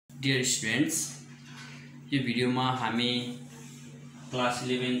Dear students, यो भिडियोमा हामी क्लास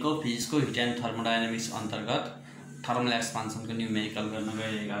 11 को फिजिक्स को हिट एन्ड थर्मोडायनामिक्स अन्तर्गत थर्मल एक्सपान्सन को न्यूमेरिकल गर्न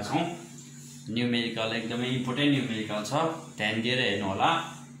गइरहेका छौं। न्यूमेरिकल एकदमै इम्पोर्टेन्ट न्यूमेरिकल छ, ध्यान दिएर हेर्नु होला।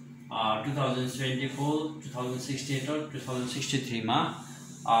 2024, 2068 र 2063 मा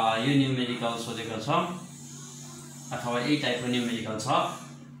यो न्यूमेरिकल सोधेको छ अथवा यही टाइपको न्यूमेरिकल छ।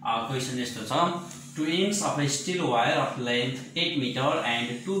 क्वेशन यस्तो छ, 2 ends of a steel wire of length 8 meter and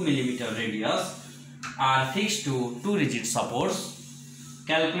 2 millimeter radius are fixed to 2 rigid supports.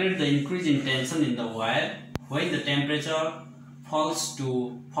 Calculate the increase in tension in the wire when the temperature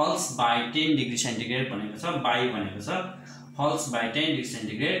falls by 10 degree centigrade भनेको छ, by भनेको छ, falls by 10 degree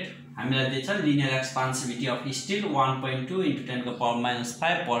centigrade। हामीलाई दिन्छ linear expansivity of steel 1.2 into 10 to the power minus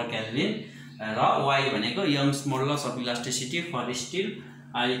 5 per Kelvin र y भनेको Young's modulus of elasticity for steel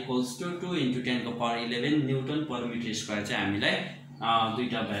equals to 2 into 10 to the power 11 Newton per meter square चाहिँ हामीलाई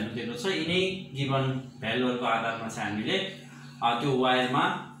दुईटा value दिएको छ। यिनै गिवन भ्यालुहरुको आधारमा चाहिँ हामीले त्यो वायरमा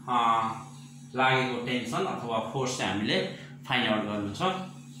लागेको टेन्सन अथवा फोर्स चाहिँ हामीले फाइन्ड आउट गर्नु छ।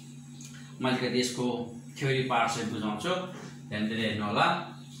 म अलिकति यसको थ्योरी पार्ट चाहिँ बुझाउँछु, ध्यान दिएर हेर्नु होला।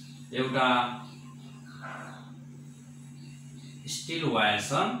 एउटा स्टील वायर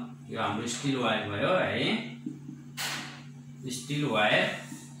छ, यो हाम्रो स्टील वायर भयो है। स्टील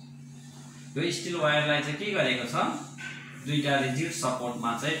वायर, यो स्टील वायरलाई चाहिँ के गरेको छ, दुईटा रिजिड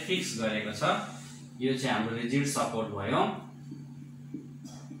सपोर्टमा चाहिँ फिक्स गरेको छ। यो चाहिँ हाम्रो रिजिड सपोर्ट भयो।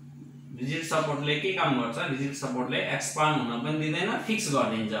 रिजिड सपोर्टले के काम गर्छ, रिजिड सपोर्टले एक्सपान्ड हुन पनि दिदैन, फिक्स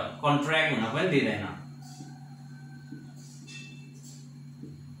गरिदिन्छ, कन्ट्र्याक्ट हुन पनि दिदैन।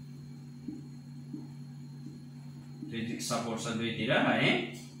 रिजिड सपोर्ट छ दुईतिर है,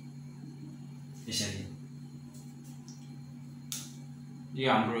 यसरी। यो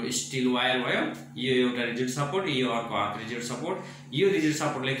हाम्रो स्टील वायर भयो, यो एउटा रिजिड सपोर्ट, यो अर्को हात रिजिड सपोर्ट। यो रिजिड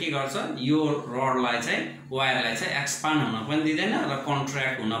सपोर्टले के गर्छ, यो रडलाई चाहिँ वायरलाई चाहिँ एक्सपान्ड हुन पनि दिदैन र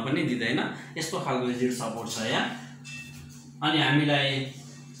कन्ट्र्याक्ट हुन पनि दिदैन। यस्तो खालको रिजिड सपोर्ट छ यहाँ। अनि हामीलाई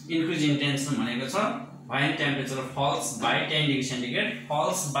इन्क्रिज इन टेन्सन भनेको छ when temperature falls by 10 degree centigrade.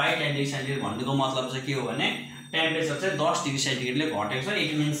 Falls by 10 degree centigrade भन्नुको मतलब चाहिँ के हो भने टेम्परेचर चाहिँ 10 डिग्री सेन्टिग्रेडले घटेको छ।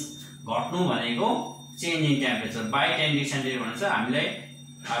 इट मिन्स घट्नु भनेको change in temperature by 10 degree centigrade भनेको हामीलाई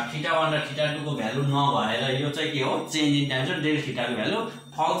θ1 र θ2 को भ्यालु नभएर यो चाहिँ के हो, change in temperature del theta को भ्यालु।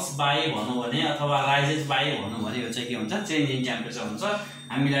 फल्स बाइ भन्नु भने अथवा राइजेस बाइ भन्नु भने यो चाहिँ के हुन्छ, चेन्ज इन टेम्परेचर हुन्छ।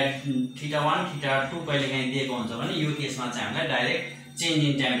 हामीलाई θ1 θ2 कहिलेकाहीँ दिएको हुन्छ भने यो केसमा चाहिँ हामीलाई डाइरेक्ट चेन्ज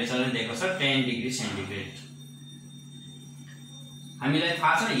इन टेम्परेचर नै दिएको छ, 10 डिग्री सेन्टिग्रेड। हामीलाई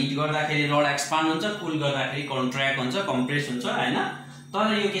थाहा छ हिट गर्दाखेरि रड एक्सपान्ड हुन्छ, कुल गर्दाखेरि कन्ट्र्याक्ट हुन्छ, कम्प्रेस हुन्छ हैन। तर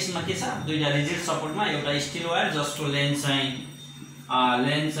यो केसमा के छ, दुईटा रिजिड सपोर्टमा एउटा स्टील वायर जसको लेन्थ चाहिँ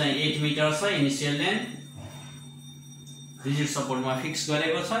 8 मिटर छ, इनिशियल लेन्थ रिजिड सपोर्टमा फिक्स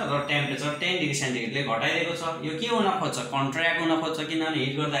गरेको छ र टेम्परेचर 10 डिग्री सेन्टिग्रेडले घटाइदिएको छ। यो के हुन खोज्छ, कन्ट्र्याक्ट हुन खोज्छ, किनभने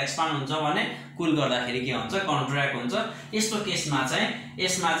हिट गर्दा एक्सपान्ड हुन्छ भने कुल गर्दाखेरि के हुन्छ, कन्ट्र्याक्ट हुन्छ। यस्तो केसमा चाहिँ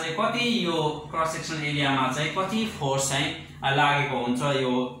यसमा चाहिँ कति यो क्रस सेक्सन एरियामा चाहिँ कति फोर्स चाहिँ लागेको हुन्छ,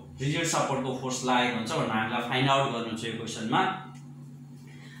 यो रिजिड सपोर्टको फोर्स लागेको हुन्छ भनेर हामीलाई फाइन्ड आउट गर्नु छ। यो क्वेशनमा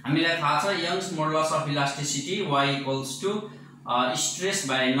हामीलाई थाहा छ Young's modulus of elasticity y equals to stress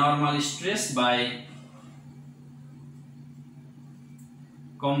by normal stress by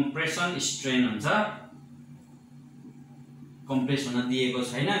compression strain हुन्छ। कम्प्रेस हुन दिएको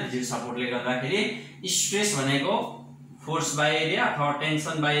छैन रिजिड सपोर्टले गर्दाखेरि। स्ट्रेस भनेको फोर्स बाइ एरिया अथवा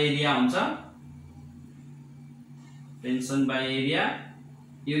टेन्सन बाइ एरिया हुन्छ। टेन्सन बाइ एरिया,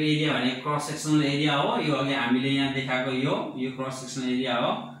 यो एरिया भनेको क्रस सेक्सनल एरिया हो। यो अघि हामीले यहाँ देखाएको यो क्रस सेक्सनल एरिया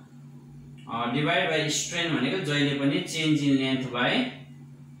हो। डिवाइड बाइ स्ट्रेन भनेको जहिले पनि change in length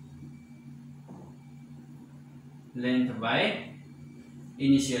by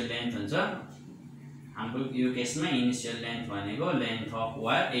initial length हुन्छ। हाम्रो यो केसमा इनिशियल लेन्थ भनेको लेन्थ अफ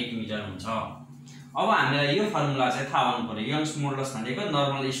वायर 8 मिटर हुन्छ। अब हामीलाई यो फर्मुला चाहिँ थाहा हुनु पर्यो। यंग्स मोडुलस भनेको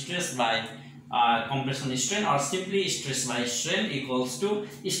normal stress by compression strain और simply stress by strain equals to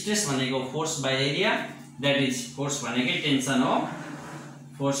stress भनेको force by area, that is force भनेकै टेन्सन हो,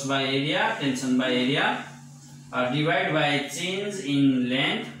 force by area, tension by area divide by change in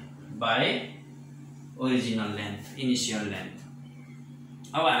length by original length, initial length.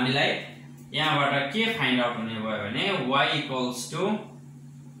 अब हामीलाई यहाँबाट के find out हुने भयो भने y equals to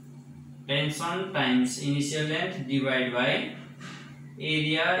tension times initial length divide by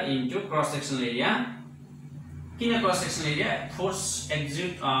area into cross sectional area. किन cross sectional area, force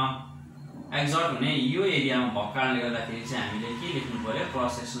exert हुने यो एरियामा भएको कारणले गर्दाखेरि चाहिँ हामीले के लेख्नु पर्यो,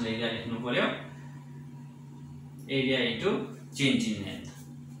 क्रस सेक्सनल एरिया लेख्नु पर्यो, area into change in length.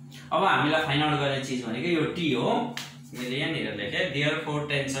 अब हामीलाई फाइन्ड आउट गर्ने चीज भनेको यो t हो। मैले यहाँनिर लेखेँ therefore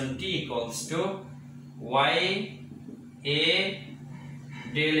tension T equals to y a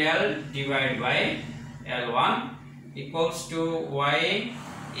del L divided by L1 equals to y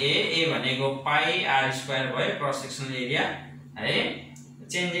a भनेको pi r square भयो क्रस सेक्सनल एरिया है।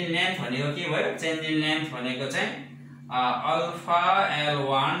 चेन्ज इन लेन्थ भनेको के भयो? चेन्ज इन लेन्थ भनेको चाहिँ अल्फा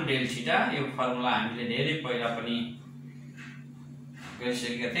L1 डेल थीटा। यो formula हामीले धेरै पहिला पनि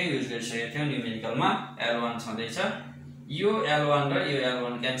गरिसकेका थियौं, युज गरिसकेका थियौं न्युमेरिकलमा। L1 छँदैछ, यो L1 र यो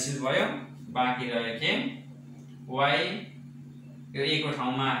L1 क्यान्सल भयो, बाँकी रह्यो के y यो a को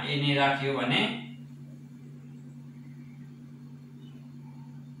ठाउँमा a नै राख्यो भने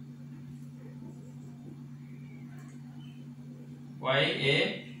y a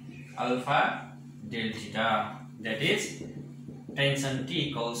alpha del theta, that is tension T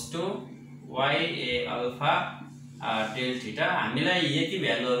equals to y a alpha del theta। हामीलाई यति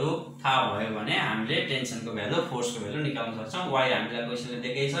भ्यालुहरु थाहा भयो भने हामीले टेन्सनको भ्यालु, फोर्सको भ्यालु निकाल्न सक्छौं। y हामीलाई क्वेशनले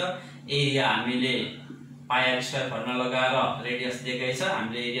दिएकै छ, एरिया हामीले पाई आर स्क्वायर फर्मुला लगाएर रेडियस दिएकै छ,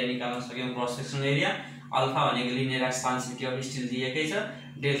 हामीले एरिया निकाल्न सक्यौं क्रस सेक्सनल एरिया। अल्फा भनेको लिनियर एक्सपान्सिभिटी अफ स्टिल दिएकै छ,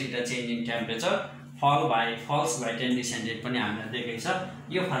 del theta change in temperature, falls by 10 डिसेन्डेड पनि हामीलाई दिएकै छ।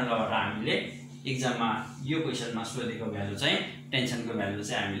 यो फर्मुलाबाट हामीले एक्जाममा यो क्वेशनमा सोधेको भ्यालु चाहिँ टेन्सनको भ्यालु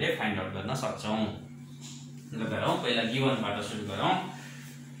चाहिँ हामीले फाइन्ड आउट गर्न सक्छौं। ल गरौँ, पहिला गिभनबाट सुरु गरौँ।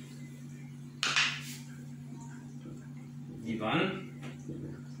 Given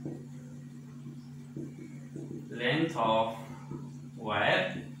length of wire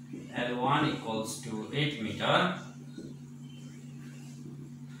L1 equals to 8 meter,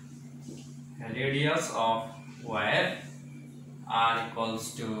 radius of wire R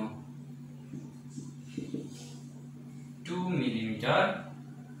equals to 2 millimeter।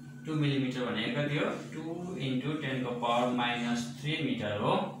 2 millimeter भनेको कति हो? 2 into 10 को पावर -3 मिटर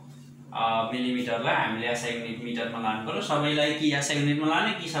हो। मिलिमिटरलाई हामीले एसआई युनिट मिटरमा लानु पर्यो। सबैलाई कि एसआई युनिटमा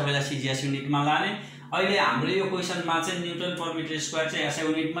लाने कि सबैलाई सिजिएस युनिटमा लाने? अहिले हाम्रो यो क्वेशनमा चाहिँ न्युटन पर मिटर स्क्वायर चाहिँ एसआई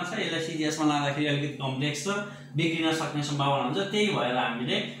युनिटमा छ, यसलाई सिजिएसमा लाँदाखेरि अलिकति कम्प्लेक्स छ, बिग्रिन सक्ने सम्भावना हुन्छ। त्यही भएर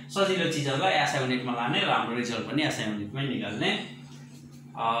हामीले सजिलो चीजहरुलाई एसआई युनिटमा लाने र हाम्रो रिजल्ट पनि एसआई युनिटमै निकाल्ने।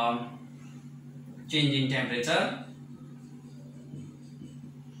 Change in temperature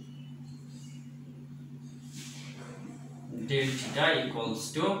del theta equals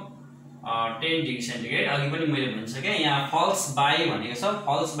to 10 degree centigrade. अघि पनि मैले भनिसकेँ, यहाँ फल्स बाई भनेको छ,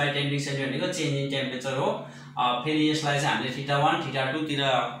 फल्स बाई 10 डिग्री सेन्टिग्रेड भनेको चेन्ज इन टेम्परेचर हो। फेरि यसलाई चाहिँ हामीले थीटा 1 थीटा 2 तिर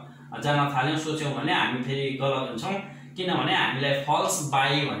जान थाल्यौं सोच्यौं भने हामी फेरि गलत हुन्छौं, किनभने हामीलाई फल्स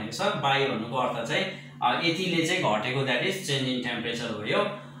बाई भनेको छ। बाई भन्नुको अर्थ चाहिँ यतिले चाहिँ घटेको, that is change in temperature हो यो।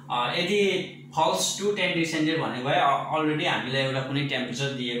 यदि फल्स टु 10 डिग्री सेन्टिग्रेड भनेको भए अलरेडी हामीलाई एउटा कुनै टेम्परेचर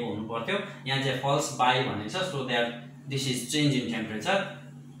दिएको हुनु पर्थ्यो। यहाँ चाहिँ फल्स बाई भनेको छ, so that this is change in temperature.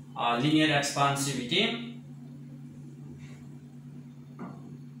 linear expansivity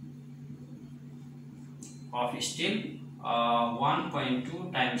of steel 1.2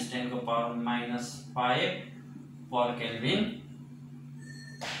 times 10 को पावर -5 per Kelvin।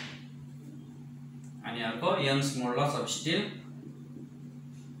 अनि अर्को Young's modulus of steel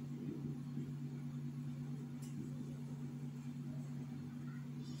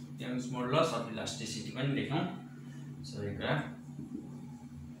Young's modulus of elasticity पनि लेखौं। सही कुरा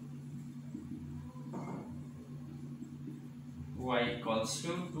y equals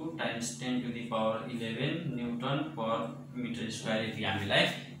to 2 times 10 to the power 11 Newton per meter square यति हामीलाई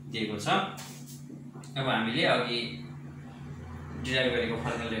दिएको छ। अब हामीले अघि डिराइभ गरेको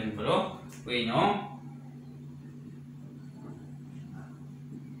फर्मुला लेख्नु पर्यो। we know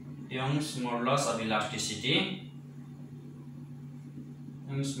Young's modulus of elasticity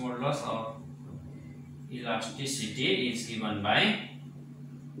is given by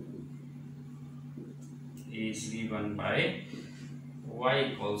y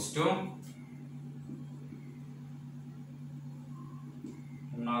equals to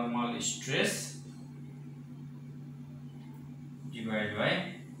normal stress divided by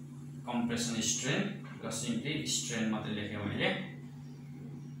compression strain, plus simply strain मात्र लेखेँ मैले।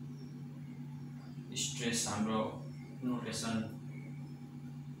 स्ट्रेस हाम्रो नोटेसन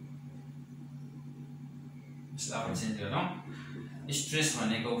यसलाई चेन्ज गरौँ। स्ट्रेस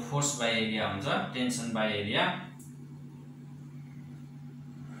भनेको फोर्स बाइ एरिया हुन्छ, tension by area.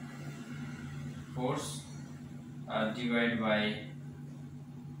 Force divide by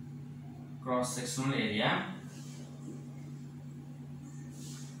cross sectional area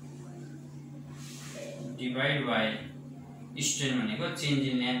divide by strain भनेको change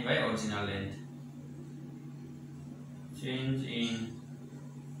in length by original length. Change in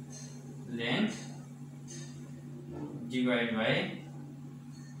length divided by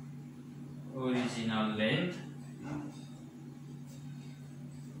original length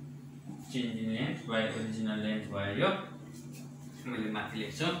change in length by original length भयो यो मैले माथि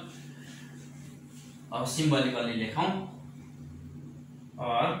लेख्छु अब सिम्बलिकली लेखौं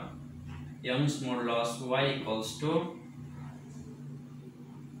or Young's modulus y equals to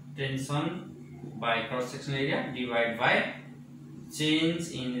tension by cross sectional area divided by change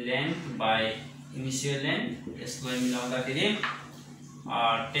in length by initial length यसलाई मिलाउँदाखेरि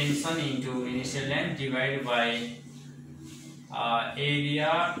tension into initial length divided by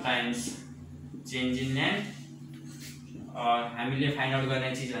area times change in length हामीले find out गर्ने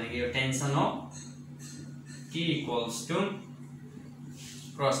चीज भनेको यो tension हो T equals to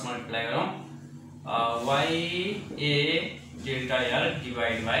cross multiply गरौँ y a delta l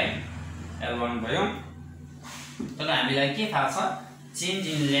divided by l1 भयो तर हामीलाई के थाहा छ change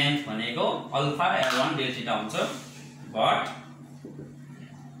in length भनेको अल्फा l1 del theta हुन्छ but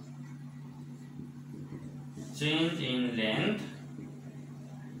change in length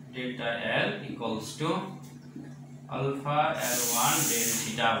delta l equals to alpha l1 del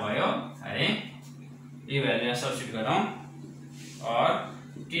theta भयो है यो भ्यालु सब्स्टिट्युट गरौँ और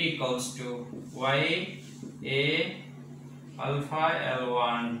t equals to y a alpha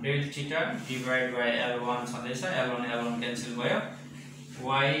l1 del theta divided by l1 छँदैछ l1 cancel भयो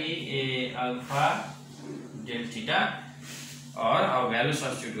y a alpha del theta और अब value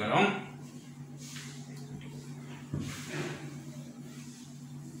substitute गरौँ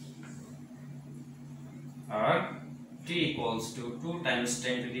और t equals to 2 times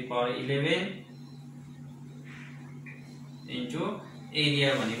 10 to the power 11 into area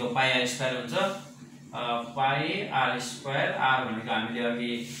भनेको पाई r square हुन्छ पाई r square r भनेको हामीले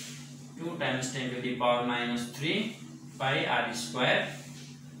अघि 2 times 10 to the power -3 pie r square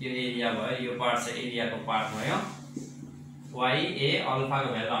यो एरिया भयो यो पार्ट चाहिँ एरियाको पार्ट भयो y a अल्फा को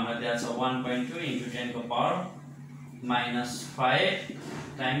भ्यालु हामीलाई दिएको छ 1.2 into 10 को पावर -5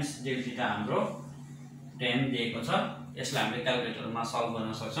 टाइम्स del theta हाम्रो 10 दिएको छ यसलाई हामीले क्याल्कुलेटरमा सल्भ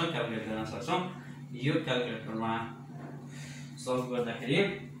गर्न सक्छौं क्याल्कुलेट गर्न सक्छौं यो क्याल्कुलेटरमा सल्भ गर्दाखेरि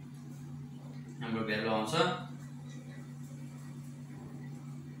हाम्रो भ्यालु आउँछ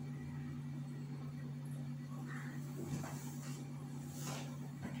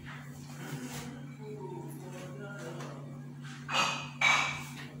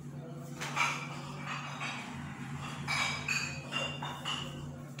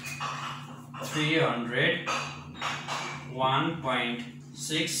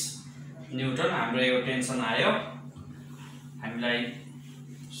 301.6 न्यूटन हाम्रो यो टेन्सन आयो हामीलाई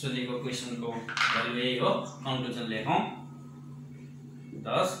सोधेको क्वेशनको भ्यालु यही हो conclusion लेखौं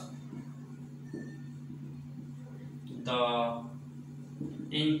thus the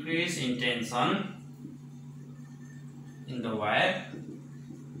increase in tension in the wire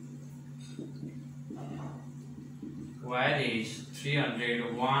is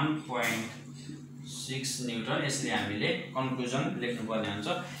 301.6 Newton यसले हामीले कन्क्लुजन लेख्नु पर्ने हुन्छ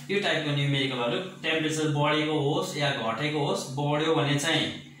यो टाइपको न्यूमेरिकलहरु टेम्परेचर बढेको होस् या घटेको होस् बढ्यो भने चाहिँ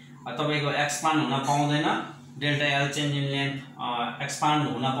तपाईको एक्सपान्ड हुन पाउँदैन delta L change in length expand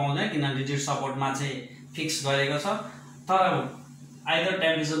हुन पाउँदैन किनभने रिजिड सपोर्टमा चाहिँ फिक्स गरेको छ तर आइदर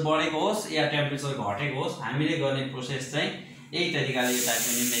टेम्परेचर बढेको होस् या टेम्परेचर घटेको होस् हामीले गर्ने प्रोसेस चाहिँ यही तरिकाले यो टाइपको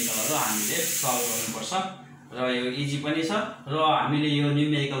न्यूमेरिकलहरु हामीले सल्भ गर्नुपर्छ र यो इजी पनि छ र हामीले यो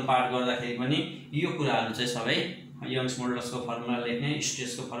न्यूमेरिकल पार्ट गर्दाखेरि पनि यो कुराहरु चाहिँ सबै यंग्स मोडुलसको फर्मुला लेख्ने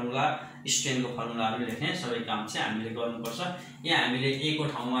स्ट्रेसको फर्मुला स्ट्रेनको फर्मुलाहरु लेख्ने सबै काम चाहिँ हामीले गर्नुपर्छ यहाँ हामीले a को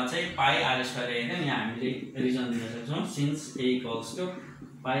ठाउँमा चाहिँ पाई r स्क्वायर लेख्ने यहाँ हामीले रिजन दिन सक्छौं since a equals to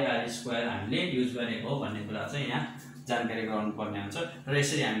pie r square हामीले युज गरेको हो भन्ने कुरा चाहिँ यहाँ जानकारी गराउनु पर्ने हुन्छ र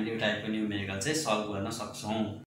यसरी हामीले यो टाइपको न्यूमेरिकल चाहिँ सल्भ गर्न सक्छौं